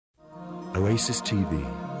Oasis TV,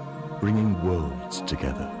 bringing worlds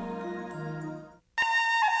together.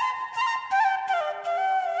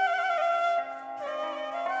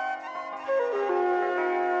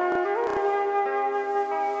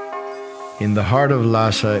 In the heart of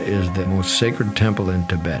Lhasa is the most sacred temple in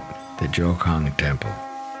Tibet, the Jokhang Temple.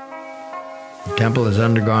 The temple has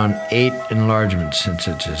undergone 8 enlargements since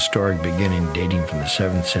its historic beginning, dating from the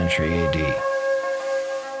 7th century AD.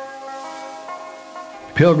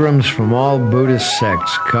 Pilgrims from all Buddhist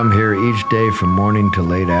sects come here each day from morning to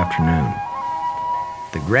late afternoon.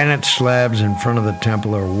 The granite slabs in front of the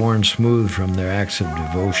temple are worn smooth from their acts of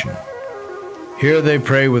devotion. Here they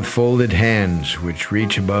pray with folded hands, which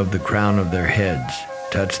reach above the crown of their heads,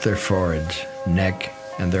 touch their foreheads, neck,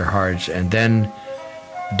 and their hearts, and then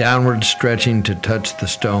downward stretching to touch the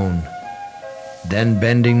stone, then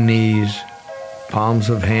bending knees, palms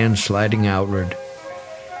of hands sliding outward,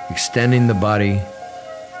 extending the body,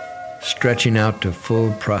 stretching out to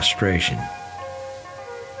full prostration,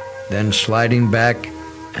 then sliding back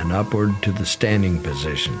and upward to the standing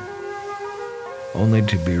position, only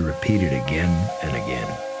to be repeated again and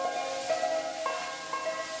again.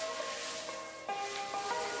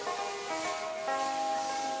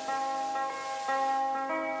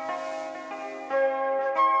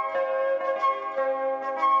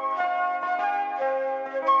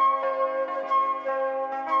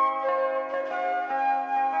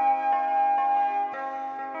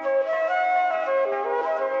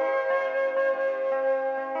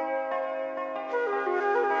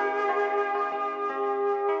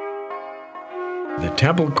 The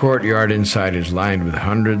temple courtyard inside is lined with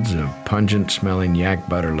hundreds of pungent-smelling yak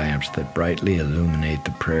butter lamps that brightly illuminate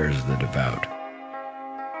the prayers of the devout.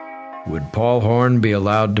 Would Paul Horn be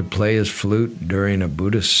allowed to play his flute during a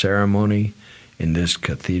Buddhist ceremony in this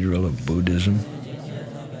cathedral of Buddhism?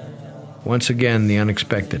 Once again, the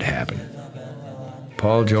unexpected happened.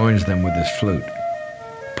 Paul joins them with his flute.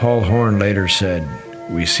 Paul Horn later said,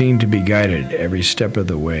 "We seem to be guided every step of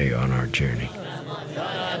the way on our journey."